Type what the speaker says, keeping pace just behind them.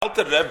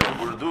Alter Rebbe,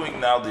 we're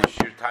doing now the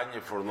Shir Tanya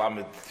for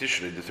Lamed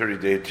Tishrei, the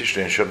 30-day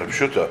Tishrei and Shana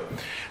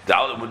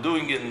Pshuta. We're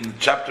doing in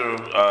chapter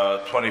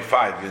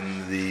 25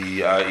 in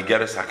the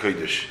Igeres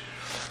HaKodesh.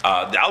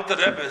 The Alter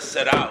Rebbe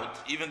set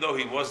out, even though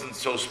he wasn't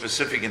so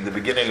specific in the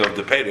beginning of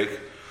the Perek,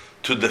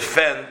 to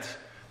defend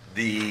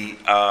the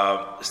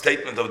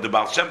statement of the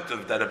Baal Shem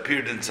Tov that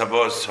appeared in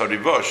Tzavos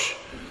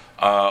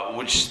Harivosh,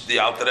 which the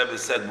Alter Rebbe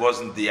said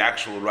wasn't the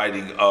actual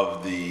writing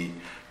of the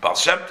Baal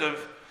Shem Tov.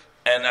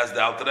 And as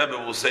the Alter Rebbe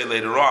will say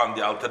later on,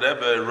 the Alter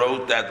Rebbe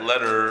wrote that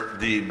letter,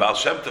 the Baal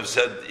Shem Tov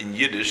said in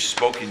Yiddish,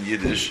 spoke in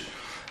Yiddish,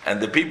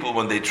 and the people,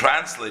 when they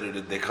translated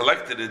it, they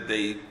collected it,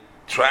 they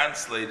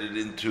translated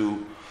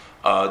into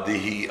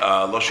the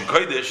Loshen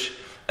Kodesh,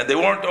 and they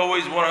weren't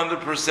always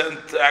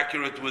 100%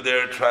 accurate with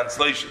their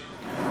translation.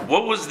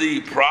 What was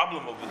the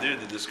problem over there,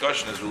 the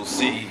discussion, as we'll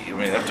see, I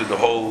mean, after the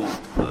whole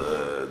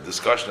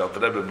discussion Alter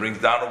Rebbe brings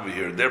down over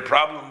here, their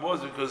problem was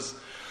because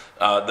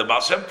the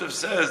Baal Shem Tov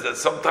says that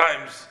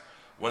sometimes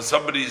when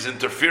somebody is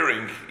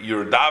interfering,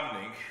 you're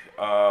davening,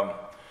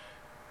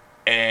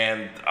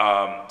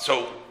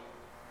 so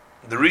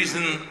the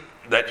reason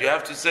that you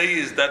have to say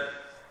is that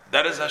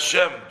that is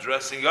Hashem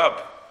dressing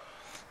up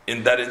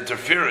in that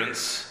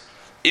interference,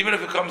 even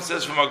if it comes,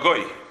 says, from a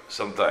goy,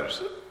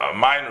 sometimes, a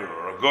minor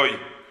or a goy,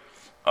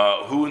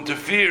 who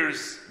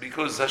interferes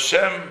because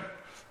Hashem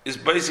is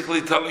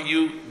basically telling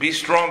you, be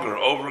stronger,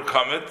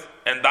 overcome it,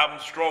 and daven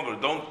stronger,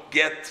 don't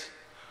get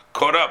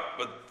caught up.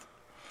 But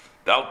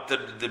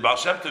the Baal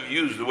Shem Tov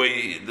used the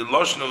way the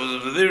Lashon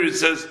of there, it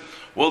says,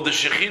 well, the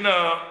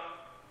Shekhinah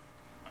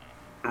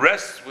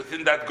rests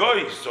within that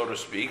goy, so to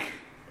speak,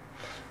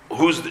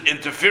 who's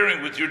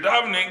interfering with your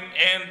davening,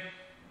 and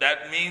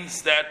that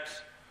means that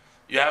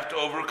you have to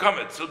overcome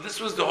it. So this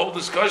was the whole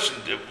discussion.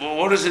 Well,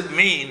 what does it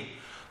mean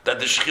that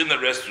the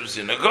Shekhinah rests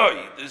within a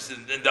goy?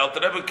 And the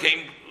Alter Rebbe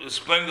came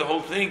explaining the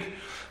whole thing,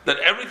 that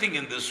everything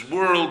in this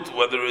world,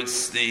 whether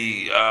it's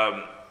the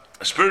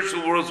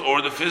spiritual world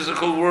or the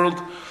physical world,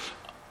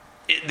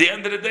 at the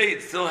end of the day,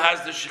 it still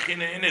has the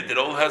Shekhinah in it. It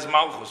all has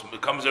Malchus.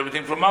 It comes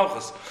everything from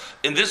Malchus.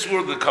 In this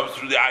world, it comes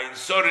through the Ayin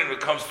Sorin. It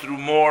comes through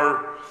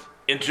more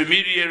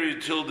intermediary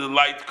till the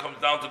light comes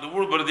down to the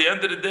world. But at the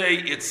end of the day,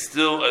 it's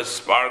still a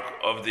spark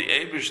of the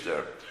Eibush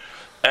there.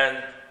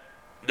 And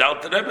the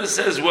Alter Rebbe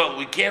says, well,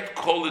 we can't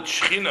call it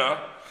Shekhinah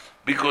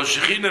because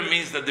Shekhinah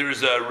means that there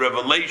is a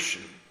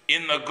revelation.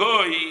 In a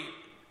goy,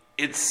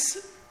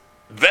 it's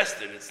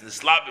vested, it's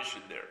nislabish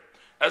in there,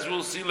 as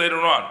we'll see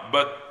later on.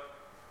 But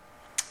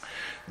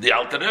the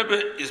Alter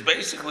Rebbe is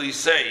basically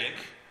saying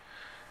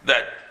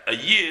that a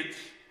Yid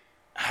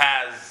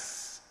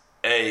has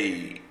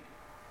a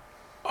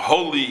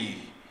holy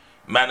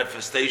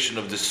manifestation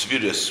of the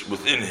Sfiris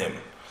within him,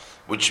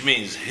 which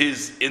means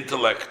his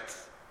intellect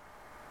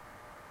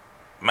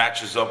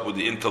matches up with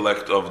the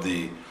intellect of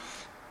the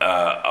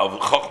of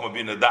Chochmah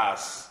Bina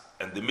Das,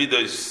 and the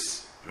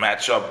Midos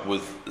match up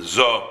with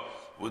Zoh,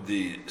 with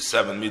the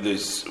 7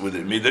 Midos, with the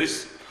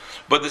Midos.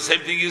 But the same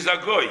thing is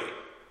Agoy.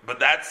 But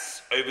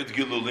that's Ovid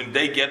Gilulim,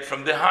 they get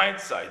from the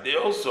hindsight. They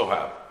also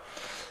have.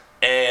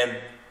 And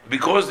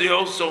because they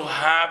also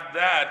have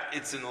that,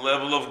 it's in a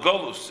level of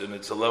Golus, and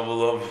it's a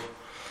level of...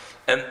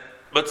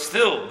 But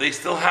still, they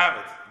still have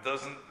it. It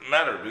doesn't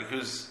matter,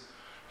 because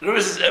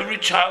every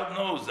child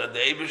knows that the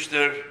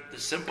Eibishter, the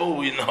simple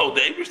we know,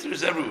 the Eibishter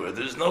is everywhere.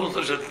 There's no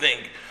such a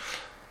thing.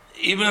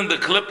 Even in the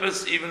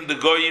Klippas, even in the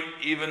Goyim,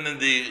 even in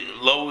the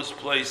lowest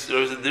place, the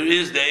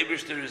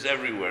Eibishter is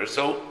everywhere.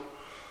 So,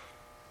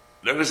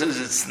 the Rebbe says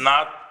it's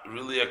not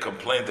really a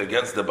complaint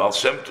against the Baal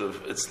Shem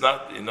Tov. It's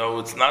not,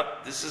 it's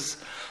not, this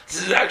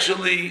is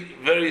actually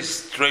very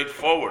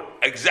straightforward.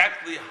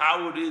 Exactly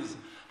how it is.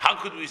 How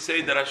could we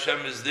say that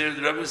Hashem is there?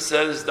 The Rebbe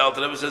says, the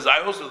Alter Rebbe says,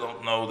 I also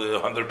don't know the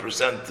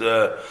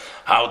 100%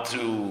 how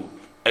to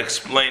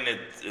explain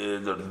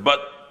it.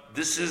 But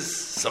this is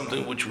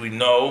something which we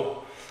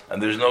know,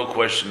 and there's no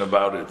question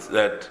about it,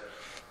 that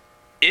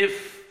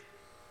if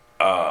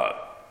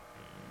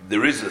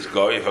there is this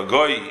guy, if a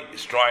guy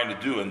is trying to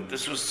do, and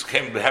this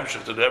came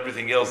behemshach to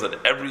everything else, that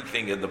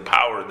everything in the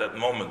power at that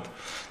moment,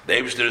 the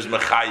Eibishter is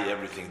mechai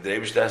everything, the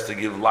Eibishter has to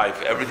give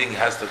life, everything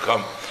has to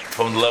come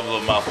from the level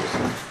of Malchus.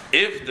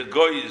 If the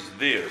guy is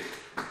there,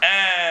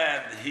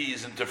 and he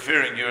is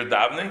interfering your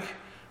davening,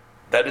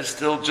 that is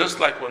still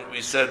just like when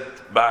we said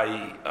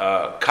by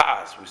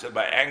kaas, we said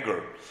by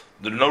anger,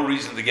 there's no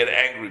reason to get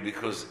angry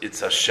because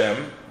it's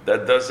Hashem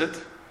that does it.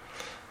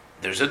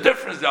 There's a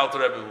difference, the Alter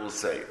Rebbe will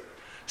say.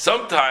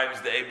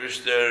 Sometimes the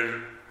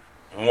Eibishter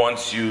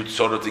wants you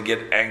sort of to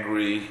get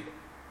angry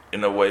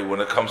in a way when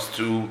it comes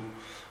to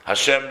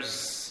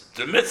Hashem's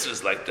the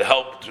mitzvahs, like to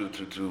help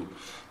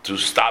to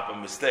stop a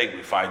mistake.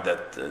 We find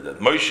that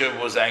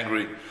Moshe was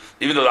angry,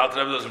 even though the Alter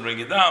Rebbe doesn't bring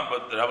it down,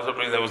 but the Rebbe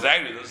brings that was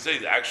angry. It doesn't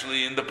say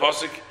actually in the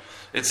pasuk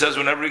it says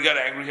whenever he got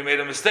angry he made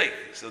a mistake.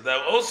 So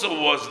that also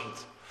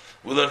wasn't.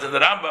 We learned in the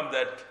Rambam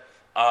that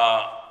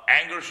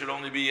anger should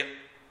only be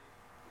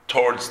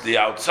towards the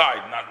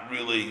outside, not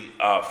really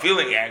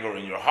feeling anger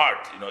in your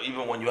heart,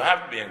 even when you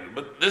have to be angry.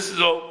 But this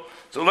is all.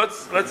 So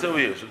let's over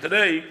here. So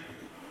today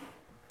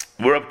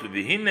we're up to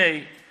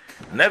Vihine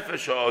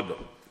Nefesh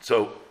ha'odom.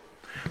 So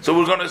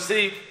we're going to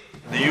see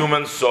the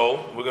human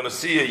soul. We're going to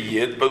see a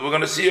yid, but we're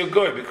going to see a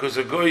goy, because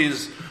a goy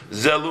is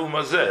zelu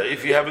mazeh.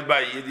 If you have it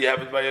by a yid, you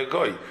have it by a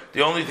goy.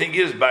 The only thing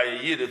is, by a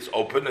yid, it's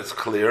open, it's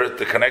clear,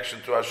 the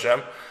connection to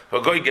Hashem. A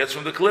goy gets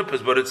from the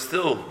klippos, but it's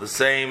still the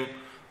same,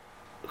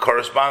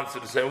 corresponds to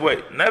the same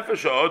way.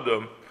 Nefesh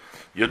ha'odom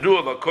yadu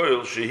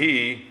alakoil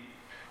shehi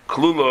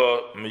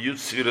klula miyut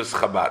sfiras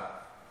Chabad.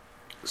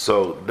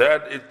 So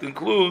that it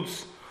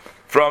includes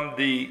from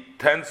the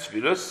 10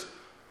 spheres,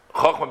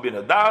 Chochmah bin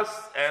Adas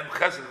and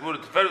Chesed Gvura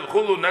Tiferet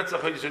Chulu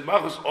Netzach Yisod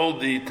Malchus, all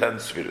the 10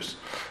 spheres.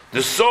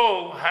 The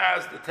soul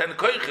has the 10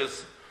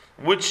 koiches,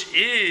 which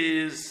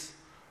is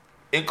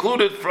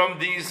included from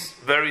these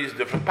various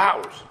different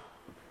powers.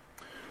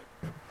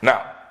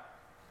 Now,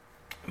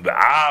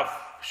 Ba'af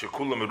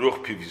Shekulam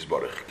Ruch Piv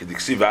Yisborech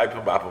Kediksiv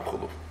V'ayper Ba'apav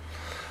Chulu.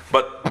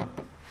 But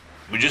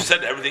we just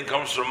said everything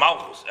comes from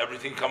Malchus,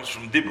 everything comes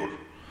from Dibur.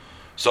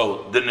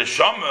 So the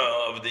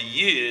neshama of the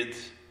yid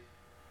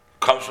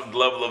comes from the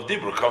level of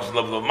Dibur, comes from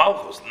the level of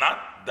Malchus,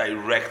 not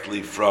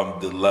directly from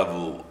the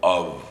level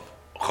of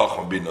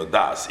Chochmah bin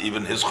Odas.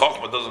 Even his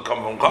Chochmah doesn't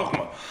come from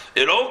Chochmah.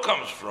 It all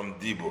comes from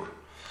Dibur.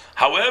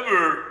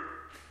 However,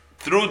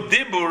 through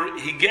Dibur,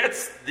 he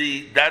gets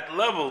that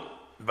level.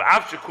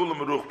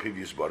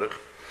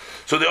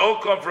 So they all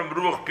come from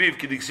Ruach Piv,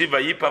 Kidiksiv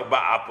Vayipach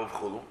Ba'apav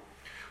Chulu.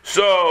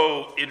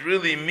 So it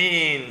really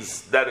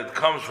means that it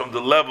comes from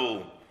the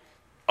level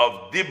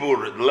of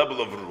Dibur, the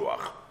level of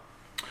Ruach.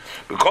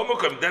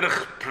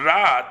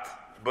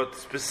 But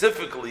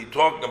specifically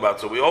talking about,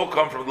 so we all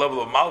come from the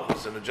level of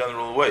Malchus in a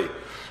general way,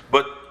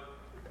 but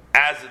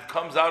as it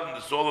comes out in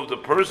the soul of the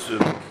person,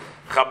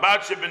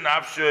 Chabad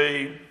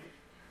shebenafshei,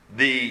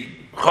 the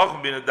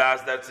Chochmah bin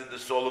Adas that's in the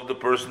soul of the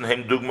person,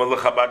 Hem Dugma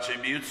leChabad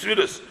shebiyut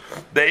Sfiras.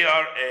 They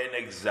are an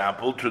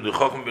example to the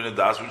Chochmah bin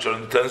Adas, which are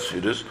in the 10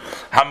 Sfiras,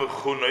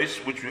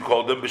 Hamechunos, which we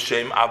call them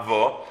B'Shem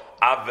Avo,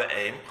 Av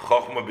ve'em,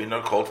 Chochmah bin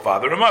are called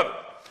father and mother.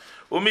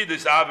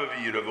 Umidus Ava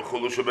v'yira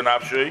v'chulu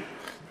shebenafshei,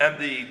 and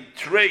the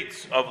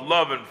traits of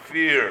love and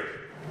fear,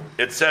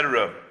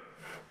 etc.,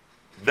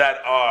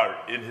 that are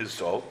in his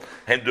soul,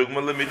 Hen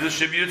Dugma leMidus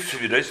shebiyut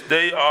Sfiras.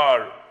 They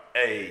are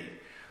a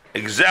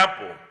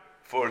example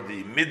for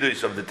the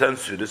middos of the 10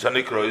 Sfiras,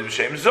 Hanikrois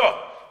B'Shem Zoh.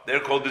 They're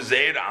called the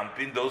Zeir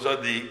Ampin. Those are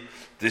the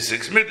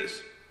 6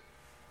 middos.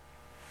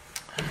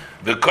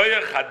 The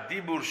koyach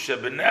hadibur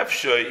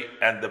shebenefshoi,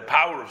 and the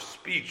power of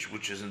speech,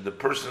 which is in the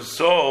person's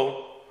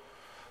soul,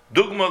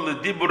 dugma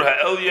ledibur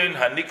ha'elyon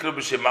hanikra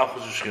b'shem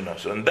malchus u'shchina.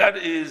 So, and that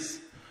is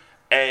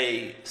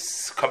a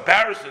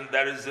comparison,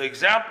 that is an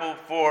example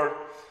for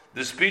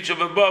the speech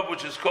of above,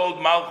 which is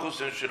called malchus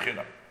and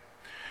shechina.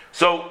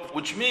 So,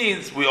 which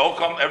means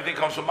everything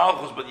comes from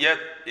malchus, but yet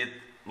it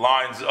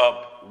lines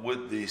up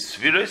with the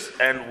spheres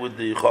and with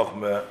the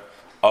chokhmah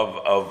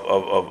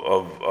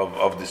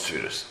of the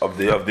spheres, of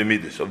the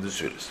midas, of the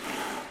spheres.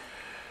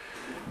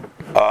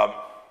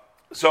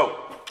 So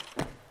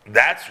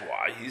that's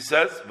why he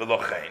says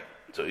v'lochein.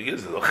 So he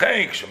gives the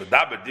lochein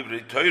k'shemadaber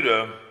divrei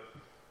Torah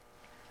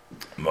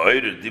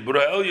ma'orer dibur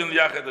ha'elyon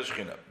liyached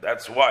hashchina.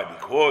 That's why,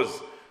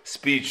 because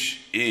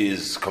speech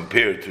is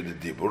compared to the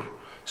dibur.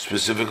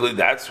 Specifically,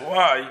 that's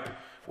why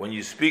when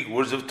you speak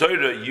words of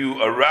Torah,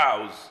 you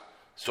arouse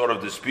sort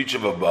of the speech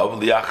of above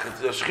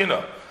liyached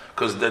hashchina.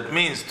 Because that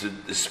means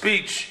the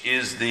speech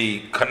is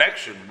the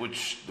connection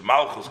which the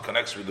Malchus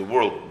connects with the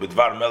world.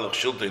 B'dvar melech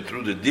shilton,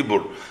 through the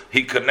dibur,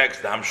 he connects,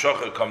 the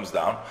hamshocha comes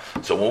down.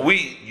 So when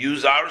we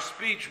use our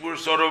speech, we're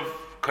sort of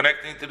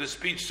connecting to the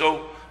speech,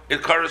 so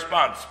it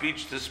corresponds,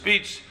 speech to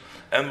speech,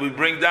 and we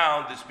bring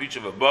down the speech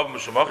of above.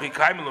 That's why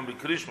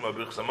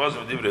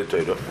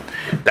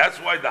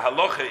the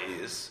halacha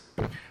is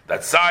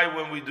that sai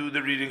when we do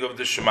the reading of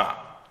the Shema,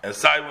 and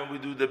sai when we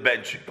do the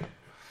benching,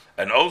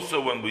 and also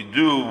when we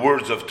do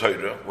words of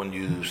Torah, when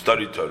you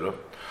study Torah,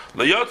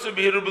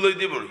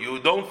 you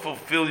don't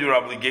fulfill your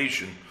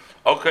obligation.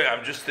 Okay,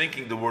 I'm just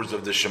thinking the words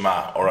of the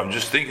Shema, or I'm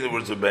just thinking the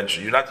words of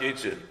benching. You're not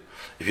Yitzir.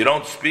 If you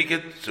don't speak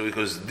it, so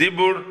because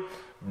Dibur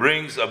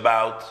brings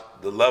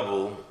about the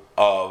level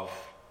of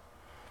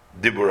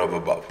Dibur of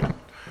above.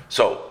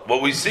 So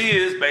what we see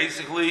is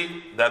basically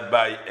that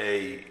by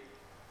a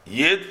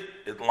Yid,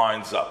 it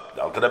lines up.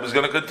 The Alter Rebbe is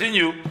going to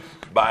continue.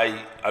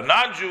 By a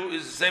non-Jew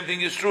is the same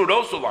thing is true. It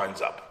also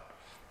lines up.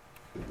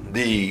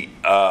 The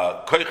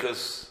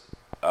koiches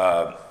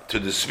to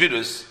the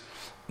spheres,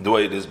 the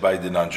way it is by the non-Jew.